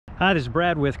Hi, this is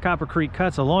Brad with Copper Creek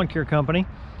Cuts, a lawn care company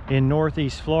in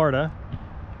Northeast Florida.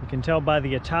 You can tell by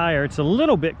the attire, it's a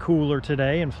little bit cooler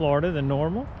today in Florida than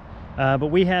normal,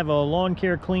 but we have a lawn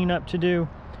care cleanup to do.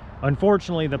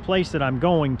 Unfortunately, the place that I'm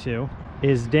going to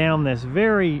is down this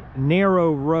very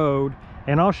narrow road,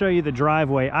 and I'll show you the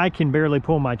driveway. I can barely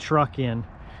pull my truck in,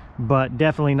 but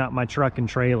definitely not my truck and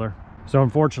trailer. So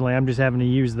unfortunately, I'm just having to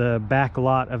use the back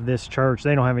lot of this church.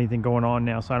 They don't have anything going on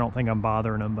now, so I don't think I'm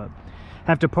bothering them, but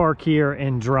have to park here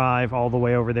and drive all the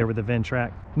way over there with the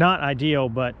Ventrac. Not ideal,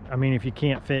 but I mean, if you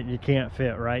can't fit, you can't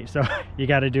fit, right? So you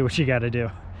got to do what you got to do.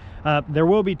 There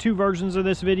will be two versions of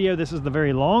this video. This is the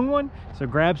very long one, so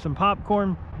grab some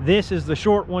popcorn. This is the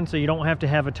short one, so you don't have to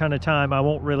have a ton of time. I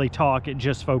won't really talk, it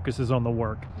just focuses on the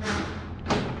work.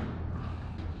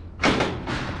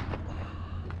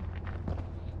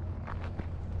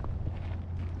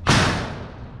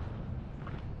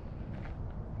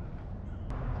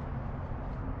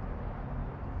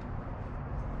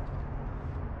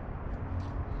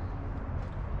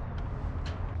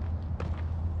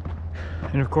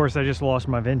 And of course, I just lost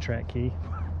my Ventrac key.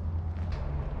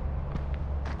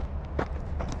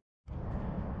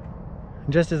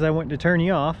 Just as I went to turn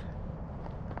you off,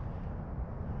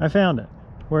 I found it.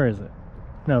 Where is it?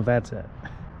 No, that's it.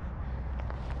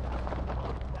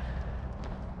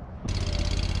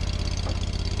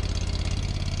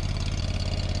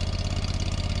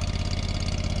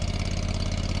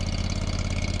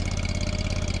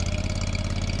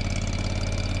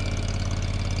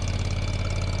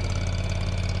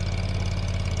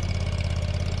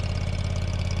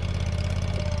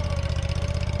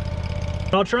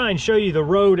 I'll try and show you the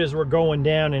road as we're going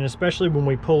down, and especially when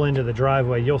we pull into the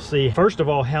driveway, you'll see, first of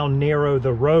all, how narrow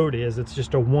the road is. It's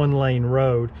just a one-lane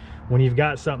road. When you've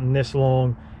got something this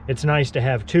long, it's nice to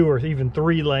have 2 or even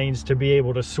 3 lanes to be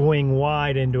able to swing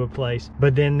wide into a place.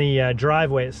 But then the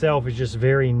driveway itself is just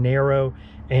very narrow,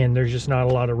 and there's just not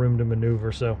a lot of room to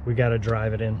maneuver, so we got to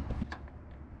drive it in.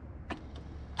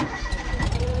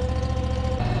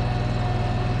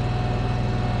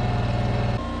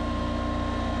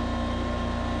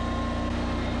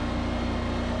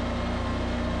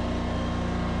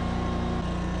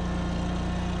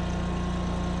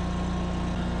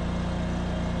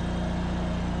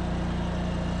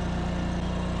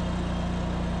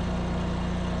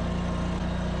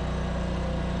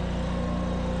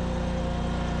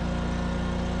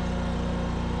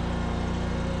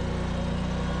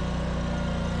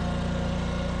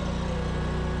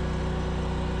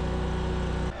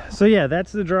 So yeah,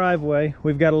 that's the driveway.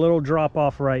 We've got a little drop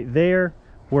off right there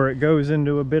where it goes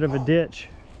into a bit of a ditch.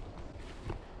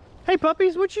 Hey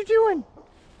puppies, what you doing?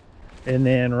 And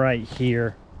then right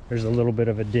here, there's a little bit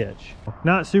of a ditch.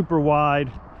 Not super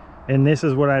wide, and this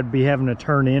is what I'd be having to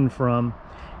turn in from.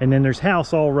 And then there's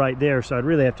house all right there, so I'd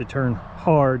really have to turn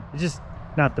hard. It's just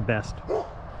not the best.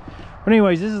 But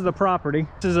anyways, this is the property.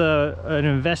 This is an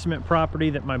investment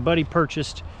property that my buddy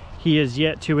purchased. He has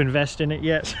yet to invest in it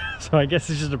yet, so I guess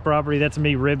it's just a property. That's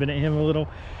me ribbing at him a little.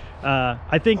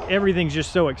 I think everything's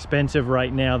just so expensive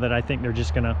right now that I think they're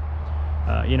just gonna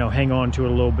you know, hang on to it a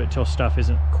little bit till stuff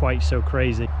isn't quite so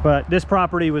crazy. But this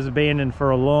property was abandoned for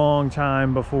a long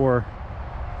time before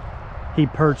he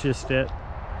purchased it.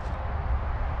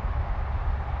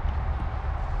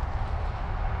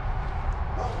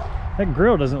 That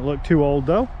grill doesn't look too old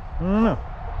though. I don't know.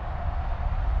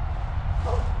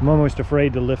 I'm almost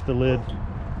afraid to lift the lid.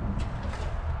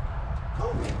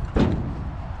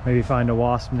 Maybe find a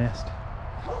wasp nest.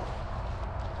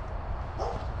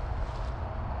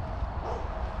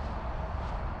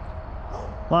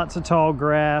 Lots of tall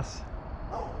grass.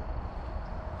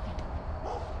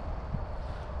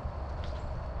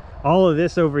 All of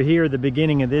this over here, the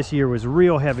beginning of this year, was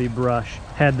real heavy brush.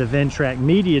 Had the Ventrac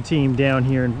media team down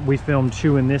here, and we filmed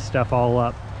chewing this stuff all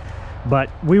up.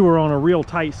 But we were on a real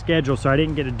tight schedule, so I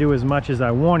didn't get to do as much as I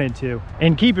wanted to.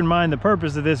 And keep in mind, the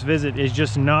purpose of this visit is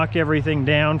just knock everything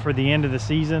down for the end of the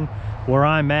season. Where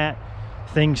I'm at,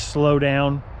 things slow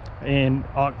down in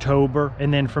October,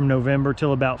 and then from November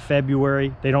till about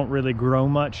February, they don't really grow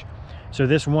much. So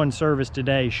this one service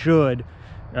today should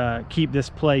keep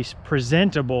this place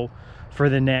presentable for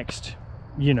the next,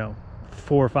 you know,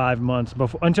 4 or 5 months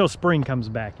until spring comes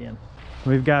back in.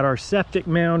 We've got our septic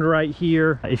mound right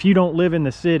here. If you don't live in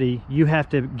the city, you have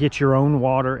to get your own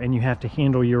water and you have to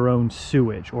handle your own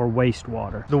sewage or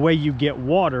wastewater. The way you get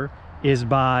water is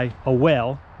by a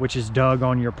well, which is dug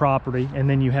on your property, and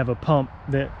then you have a pump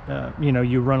that you know,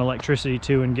 you run electricity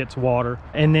to and gets water.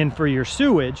 And then for your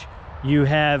sewage, you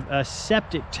have a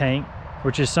septic tank,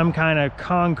 which is some kind of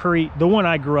concrete. The one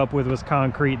I grew up with was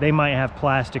concrete. They might have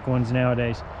plastic ones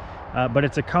nowadays, but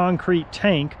it's a concrete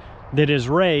tank that is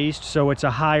raised, so it's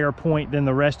a higher point than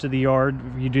the rest of the yard.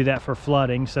 You do that for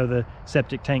flooding, so the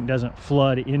septic tank doesn't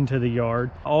flood into the yard.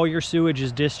 All your sewage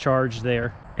is discharged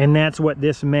there. And that's what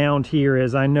this mound here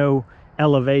is. I know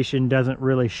elevation doesn't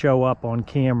really show up on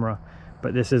camera,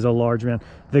 but this is a large mound.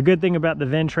 The good thing about the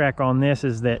Ventrac on this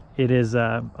is that it is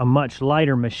a much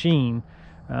lighter machine.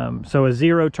 So a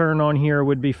zero turn on here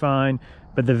would be fine,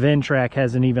 but the Ventrac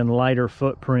has an even lighter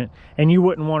footprint. And you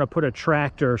wouldn't want to put a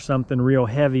tractor or something real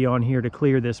heavy on here to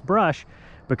clear this brush,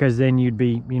 because then you'd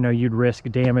be, you know, you'd risk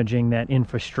damaging that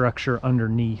infrastructure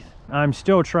underneath. I'm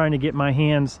still trying to get my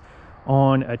hands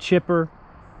on a chipper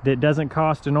that doesn't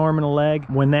cost an arm and a leg.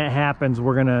 When that happens, I'm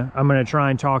gonna try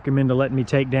and talk him into letting me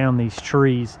take down these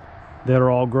trees that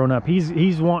are all grown up.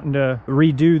 He's wanting to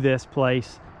redo this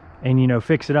place and, you know,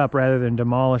 fix it up rather than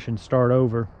demolish and start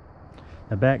over.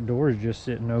 The back door is just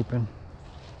sitting open.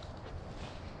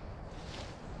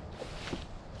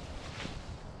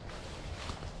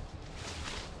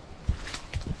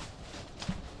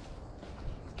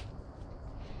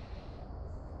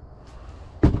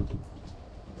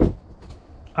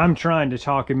 I'm trying to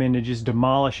talk him into just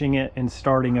demolishing it and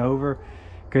starting over,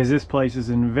 because this place is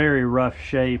in very rough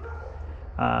shape.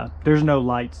 There's no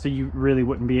lights, so you really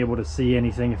wouldn't be able to see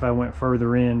anything if I went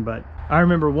further in. But I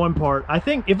remember one part, I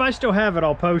think if I still have it,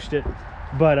 I'll post it,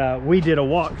 but we did a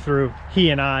walkthrough,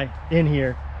 he and I, in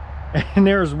here, and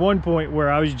there was one point where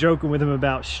I was joking with him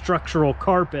about structural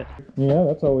carpet. Yeah,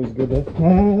 that's always good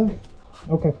to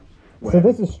okay, so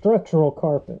this is structural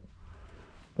carpet.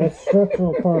 That's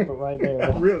structural carpet right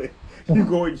there. Really? Are you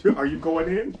going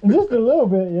in? Just a little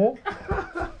bit,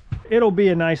 yeah. It'll be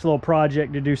a nice little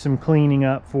project to do some cleaning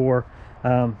up for,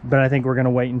 but I think we're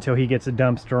gonna wait until he gets a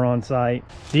dumpster on site.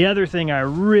 The other thing I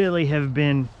really have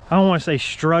been, I don't want to say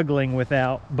struggling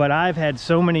without, but I've had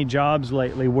so many jobs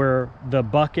lately where the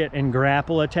bucket and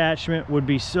grapple attachment would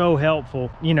be so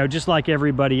helpful. You know, just like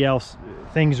everybody else,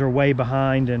 things are way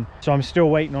behind, and so I'm still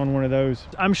waiting on one of those.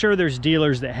 I'm sure there's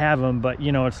dealers that have them, but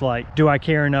you know, it's like, do I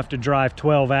care enough to drive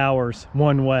 12 hours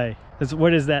one way?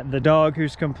 What is that? The dog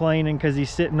who's complaining because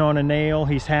he's sitting on a nail,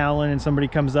 he's howling, and somebody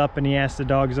comes up and he asks the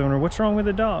dog's owner, what's wrong with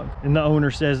the dog? And the owner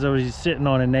says, oh, he's sitting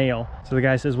on a nail. So the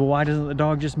guy says, well, why doesn't the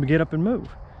dog just get up and move?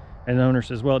 And the owner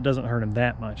says, well, it doesn't hurt him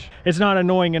that much. It's not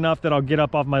annoying enough that I'll get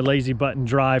up off my lazy button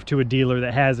drive to a dealer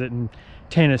that has it in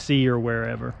Tennessee or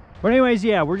wherever. But anyways,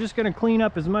 yeah, we're just gonna clean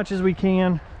up as much as we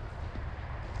can.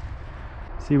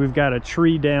 See, we've got a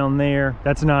tree down there.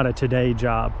 That's not a today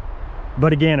job.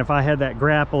 But again, if I had that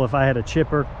grapple, if I had a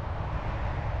chipper,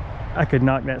 I could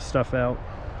knock that stuff out.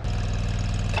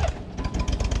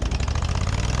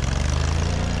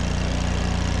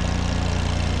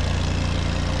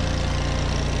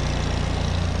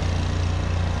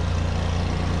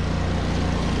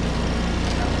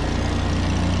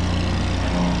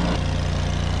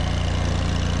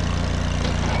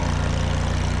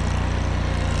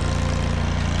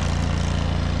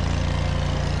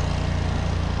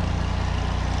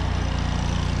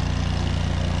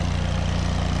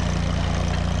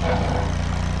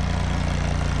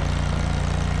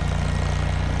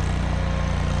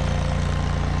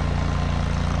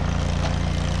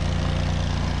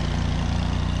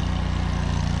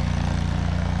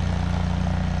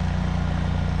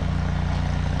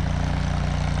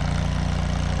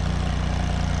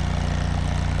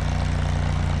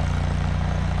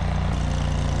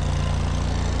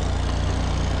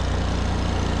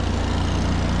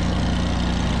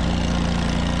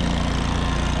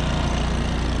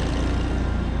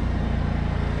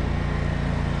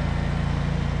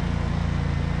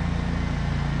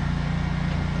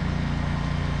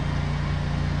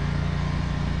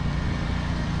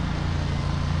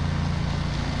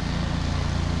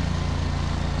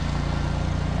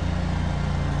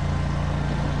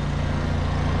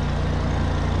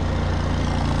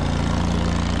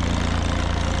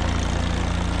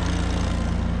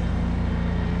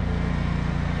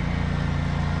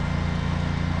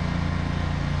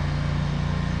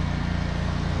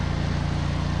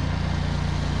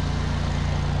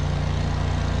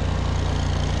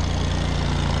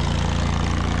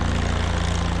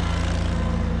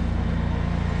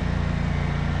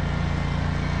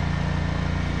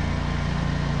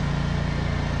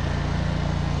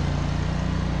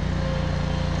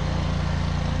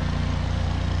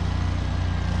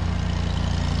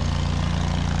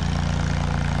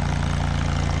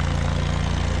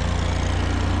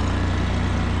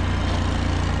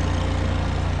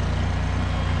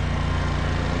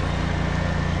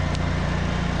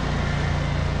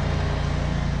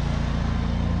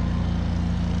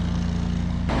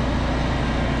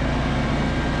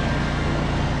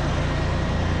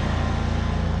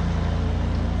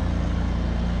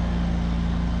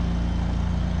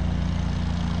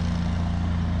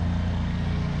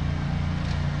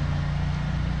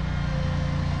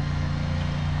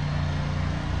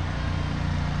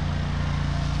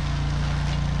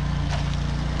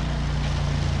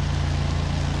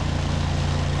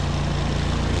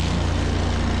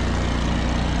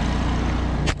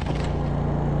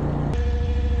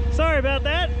 about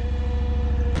that.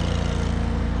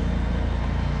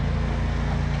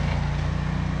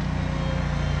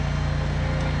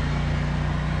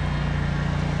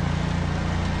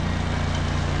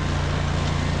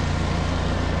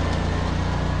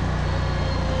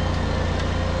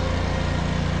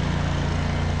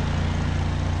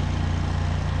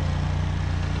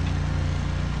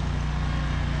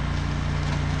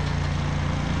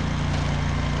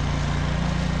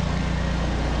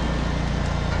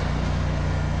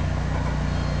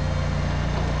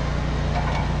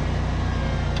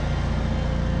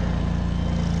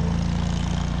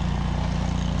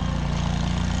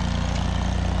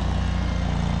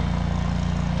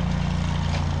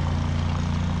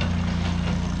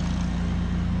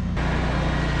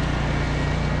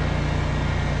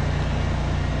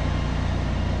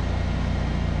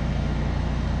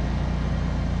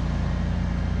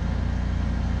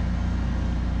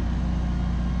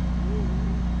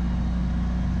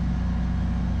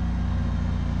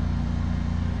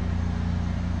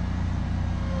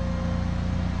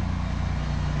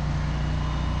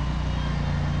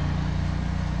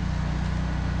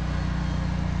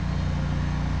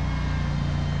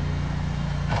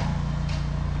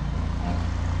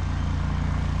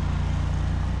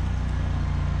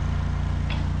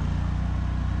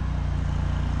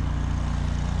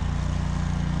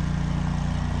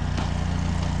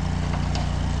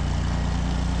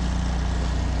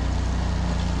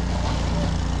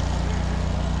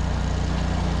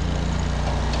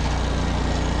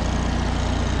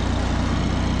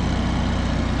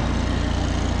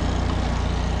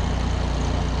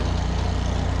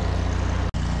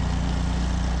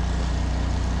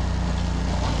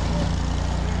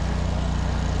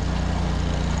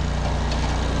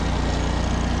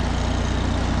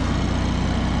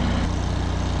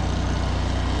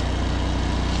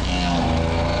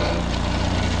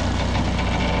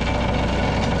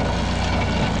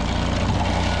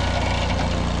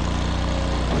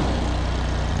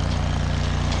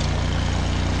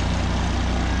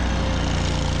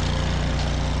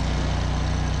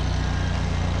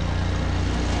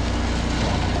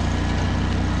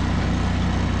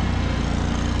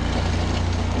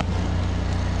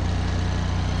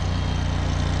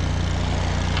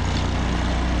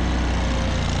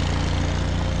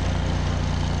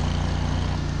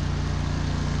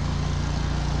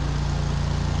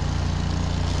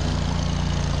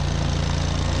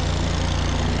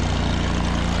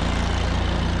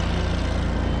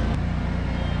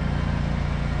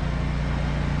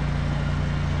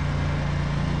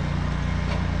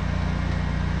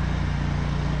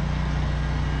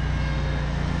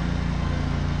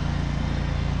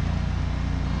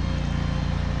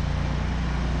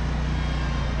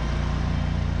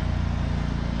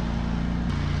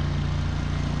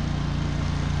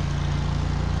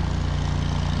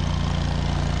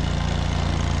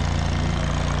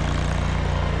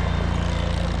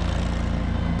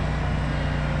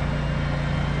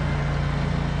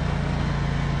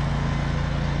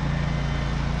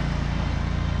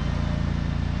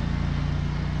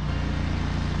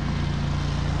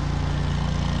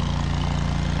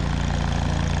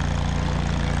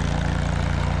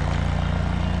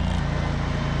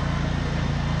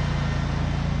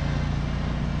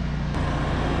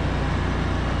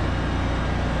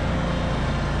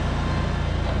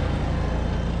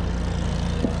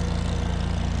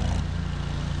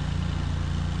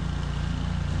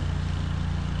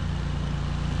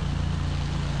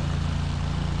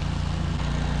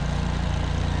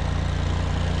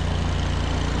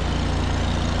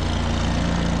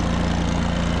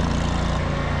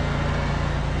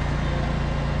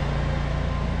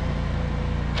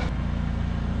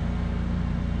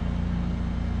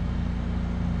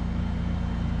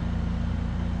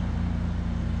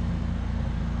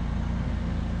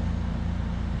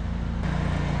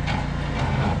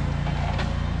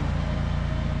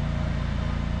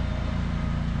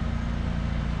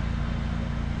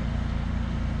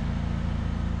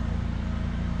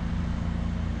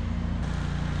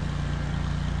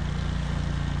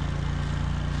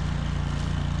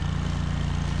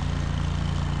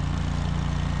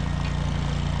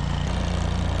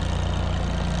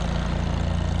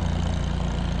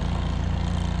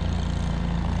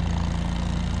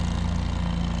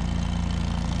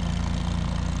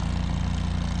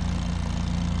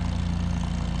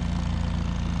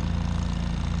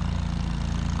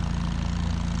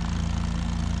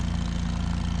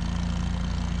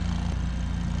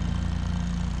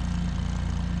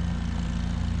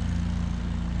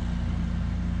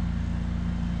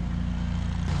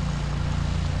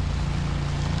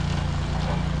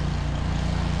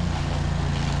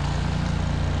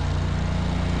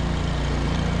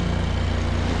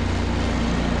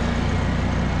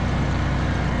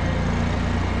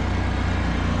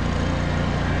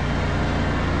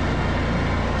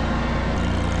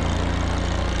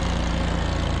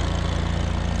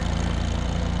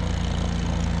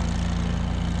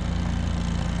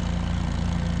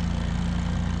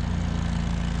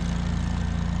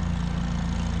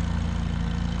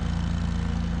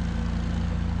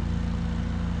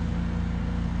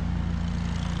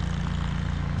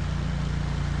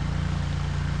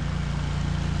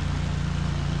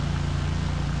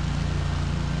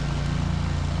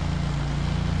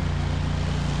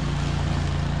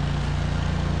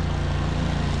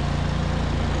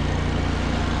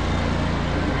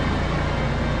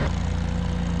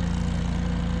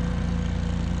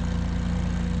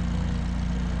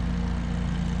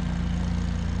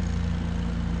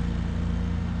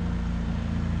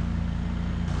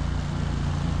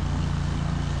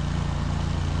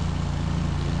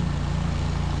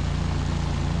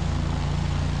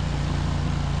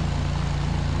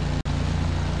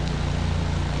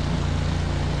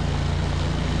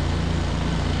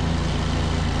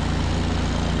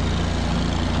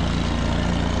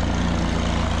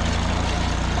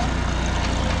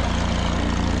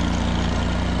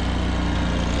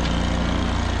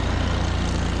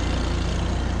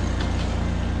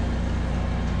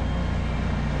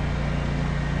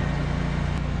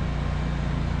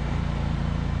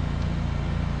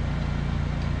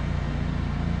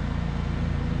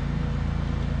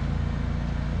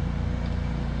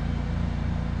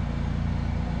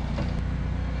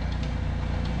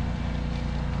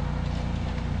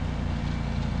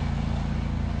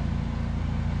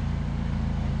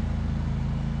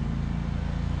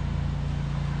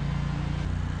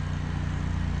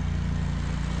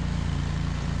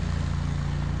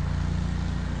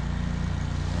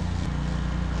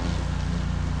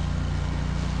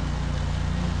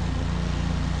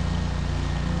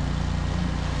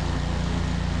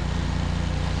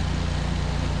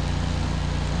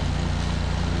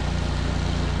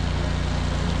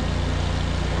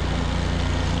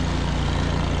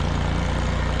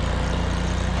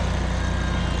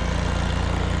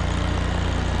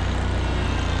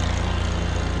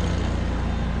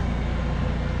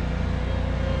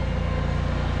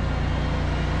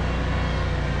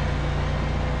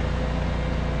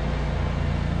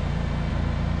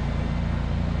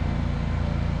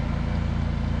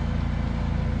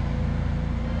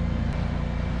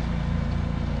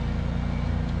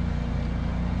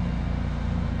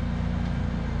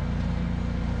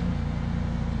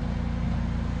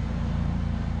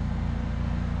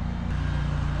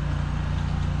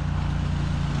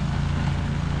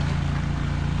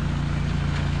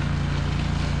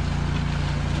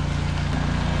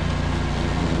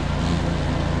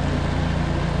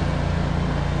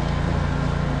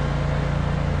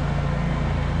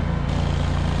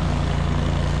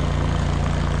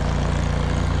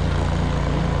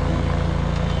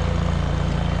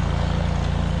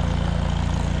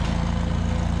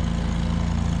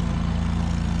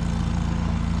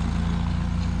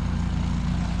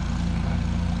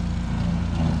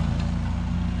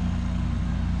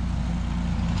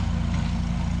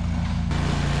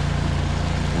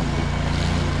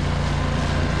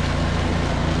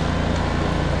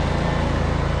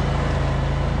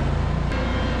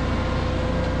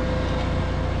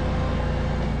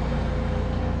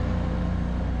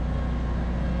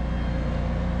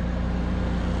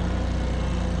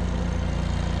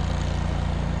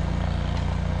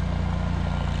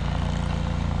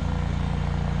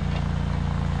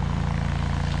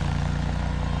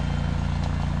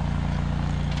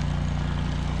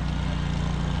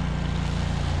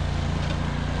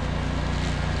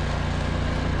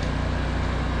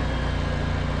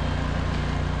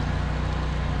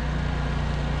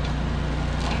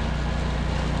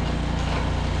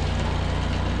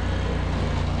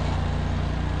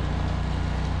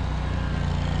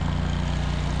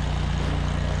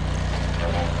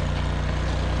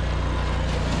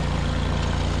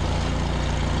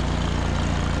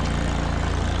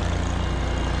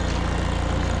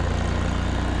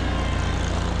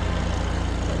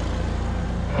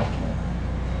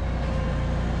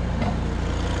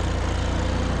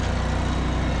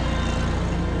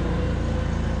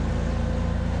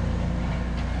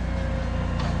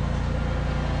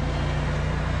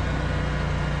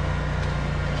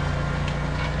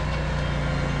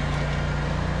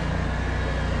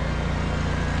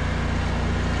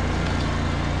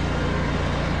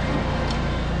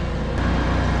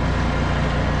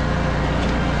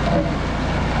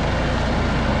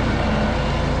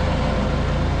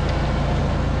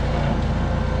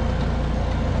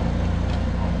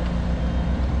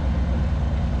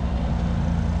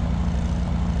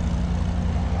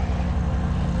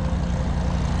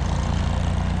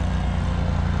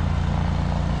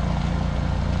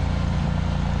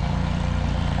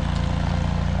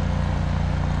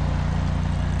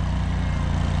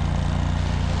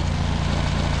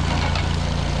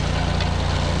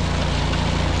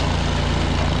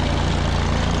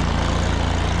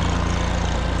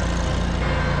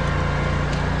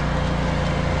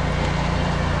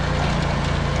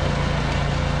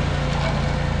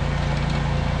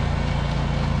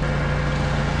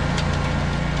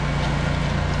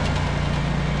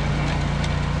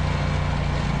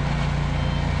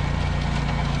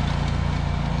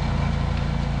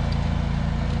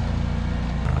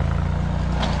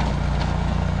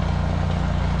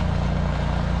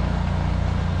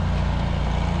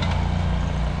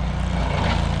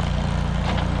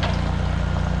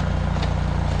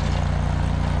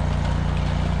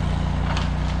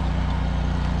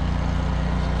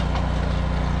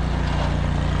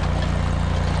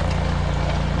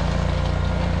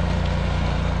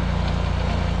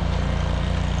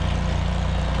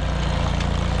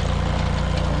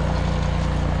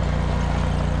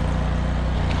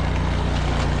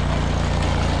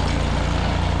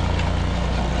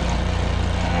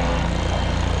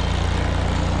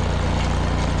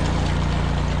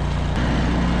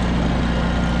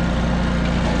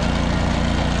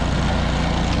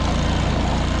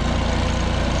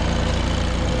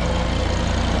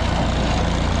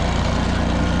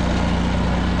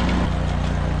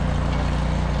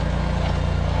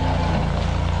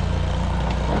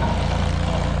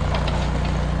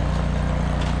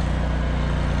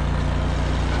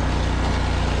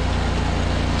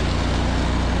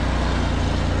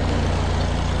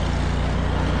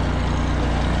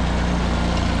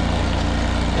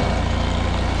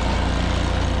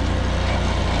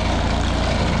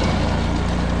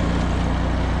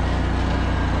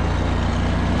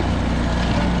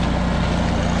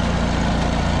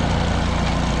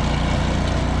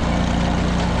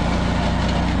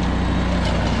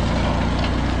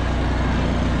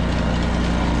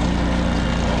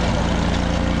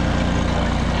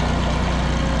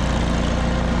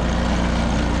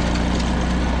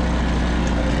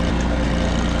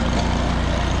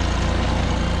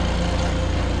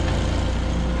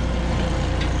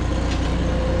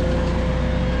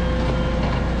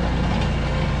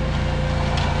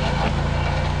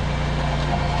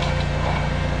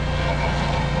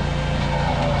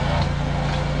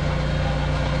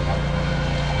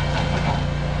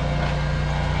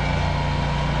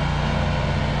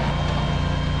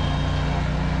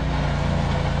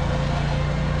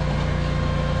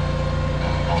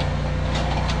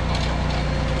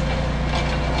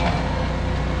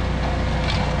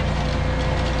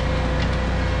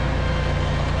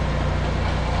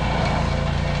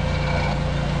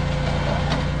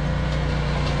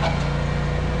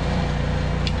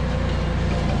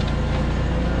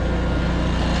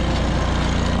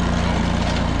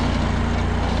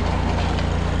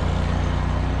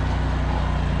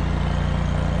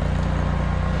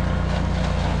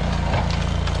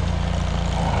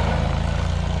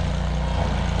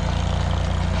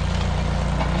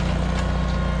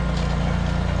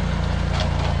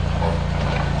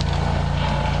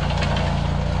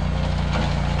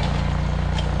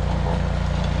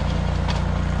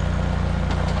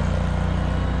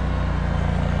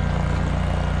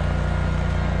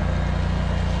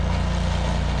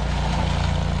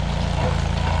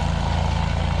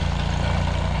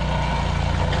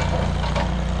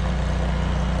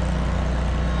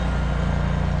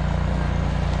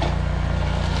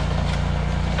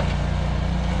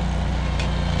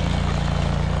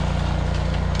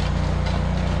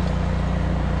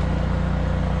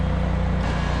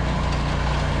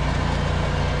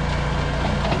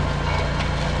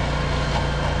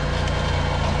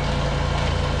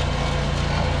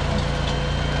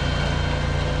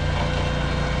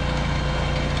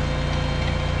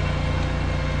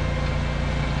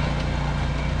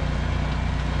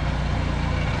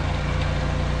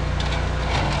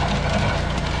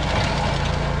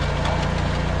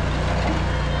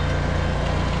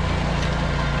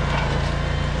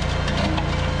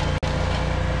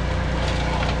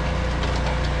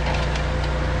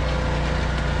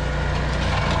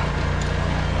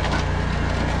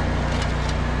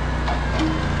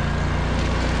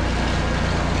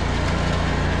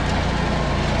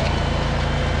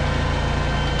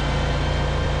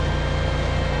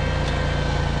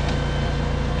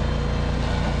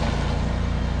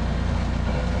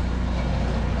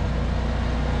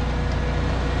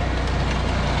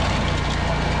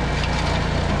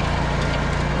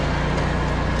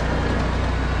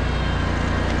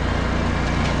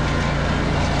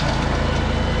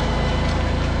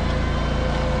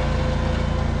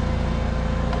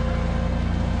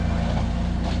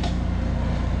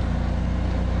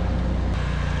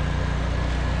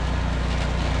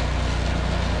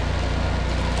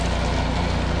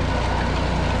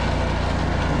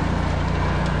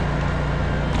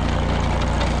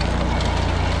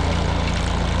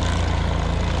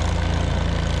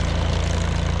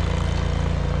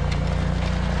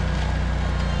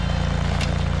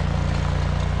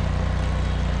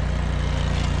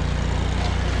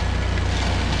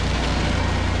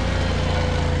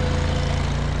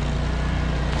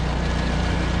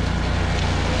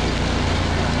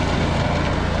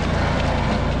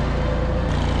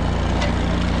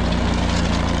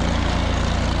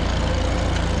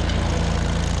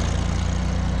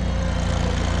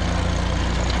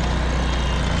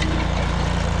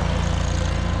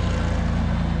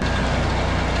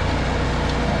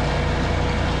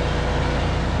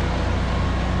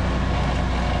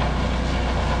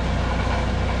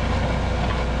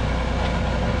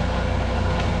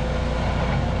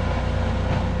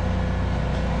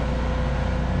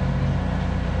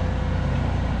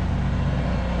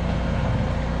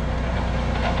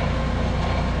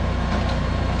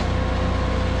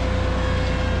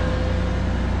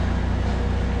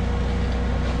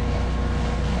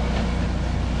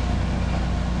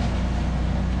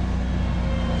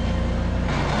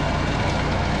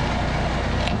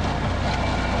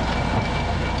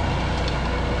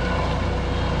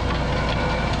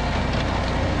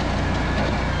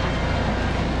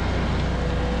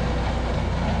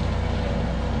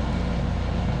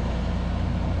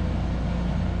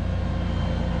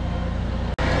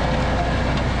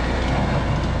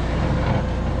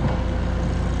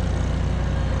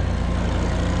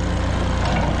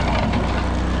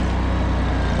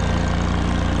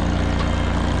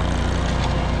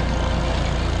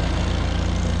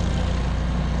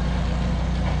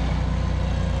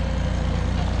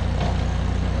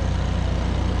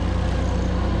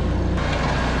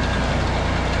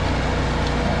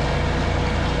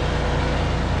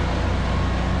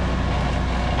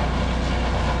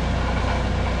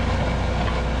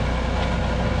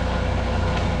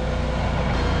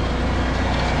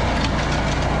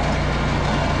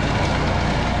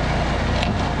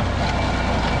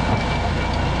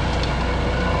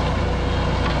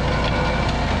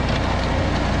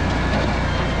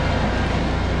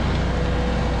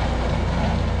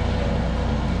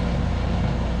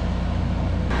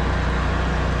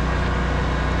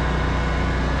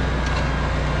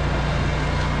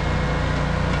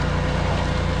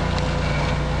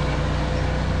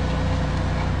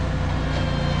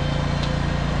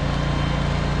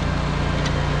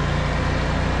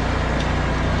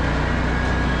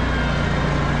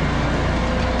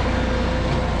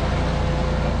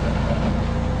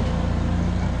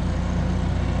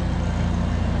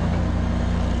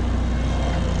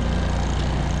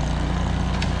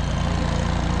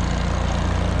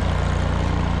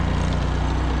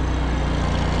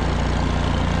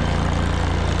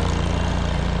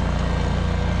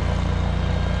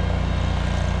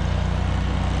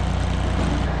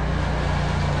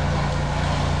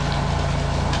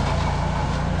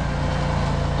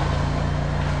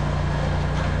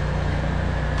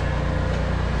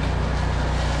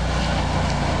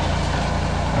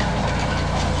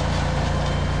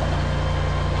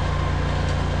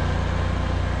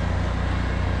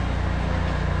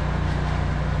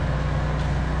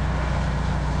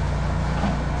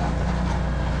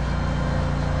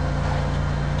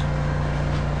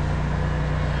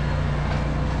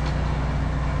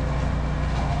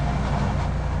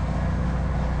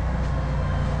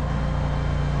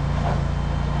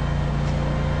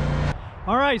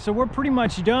 All right, so we're pretty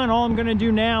much done. All I'm gonna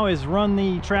do now is run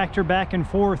the tractor back and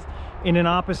forth in an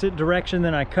opposite direction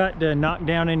than I cut to knock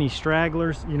down any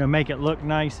stragglers, you know, make it look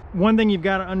nice. One thing you've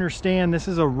got to understand, this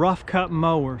is a rough cut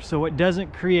mower, so it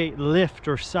doesn't create lift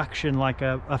or suction like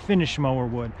a finish mower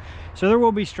would. So there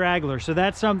will be stragglers. So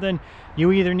that's something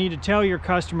you either need to tell your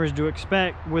customers to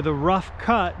expect. With a rough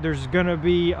cut, there's gonna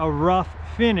be a rough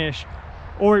finish,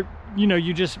 or you know,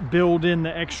 you just build in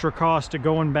the extra cost of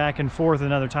going back and forth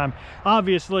another time.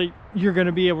 Obviously, you're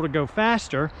gonna be able to go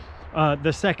faster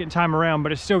the second time around,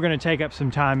 but it's still going to take up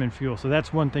some time and fuel. So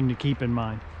that's one thing to keep in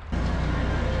mind.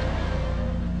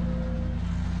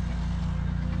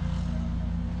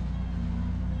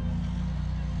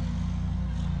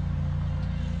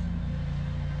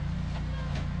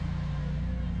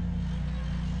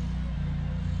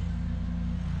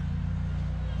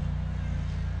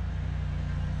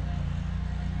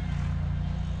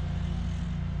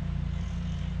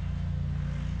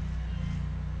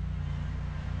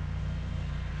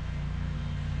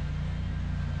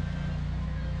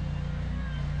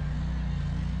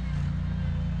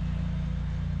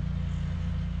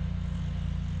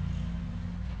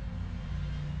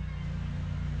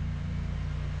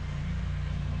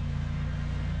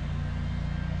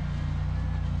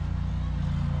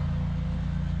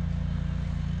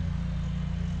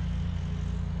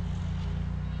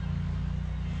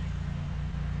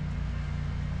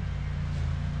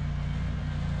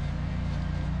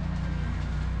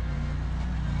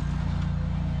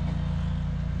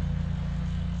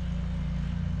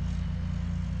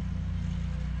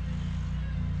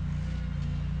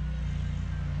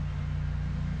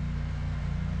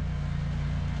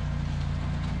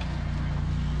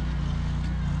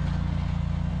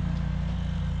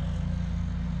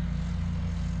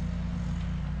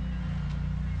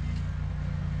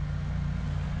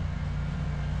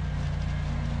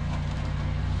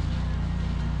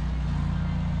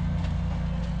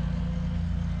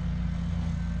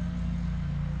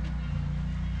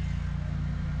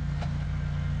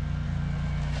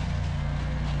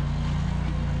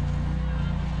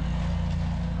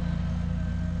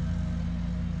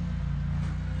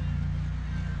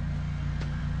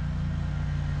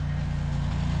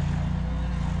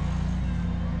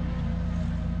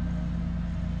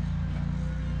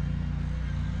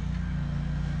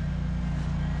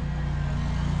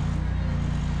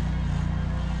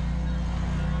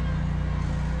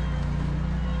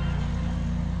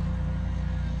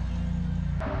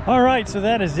 All right, so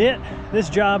that is it. This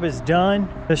job is done.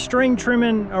 The string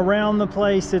trimming around the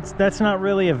place, that's not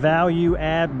really a value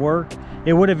add work.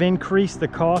 It would have increased the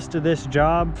cost of this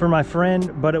job for my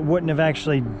friend, but it wouldn't have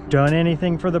actually done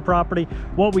anything for the property.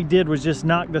 What we did was just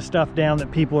knock the stuff down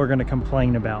that people are going to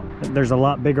complain about. There's a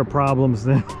lot bigger problems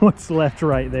than what's left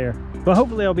right there. But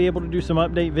hopefully I'll be able to do some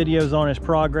update videos on his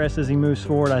progress as he moves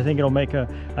forward. I think it'll make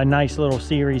a nice little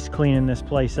series cleaning this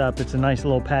place up. It's a nice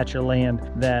little patch of land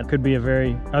that could be a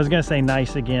very, I was gonna say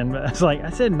nice again, but it's like, I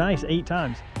said nice 8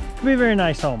 times. Could be a very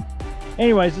nice home.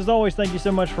 Anyways, as always, thank you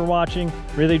so much for watching.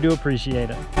 Really do appreciate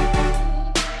it.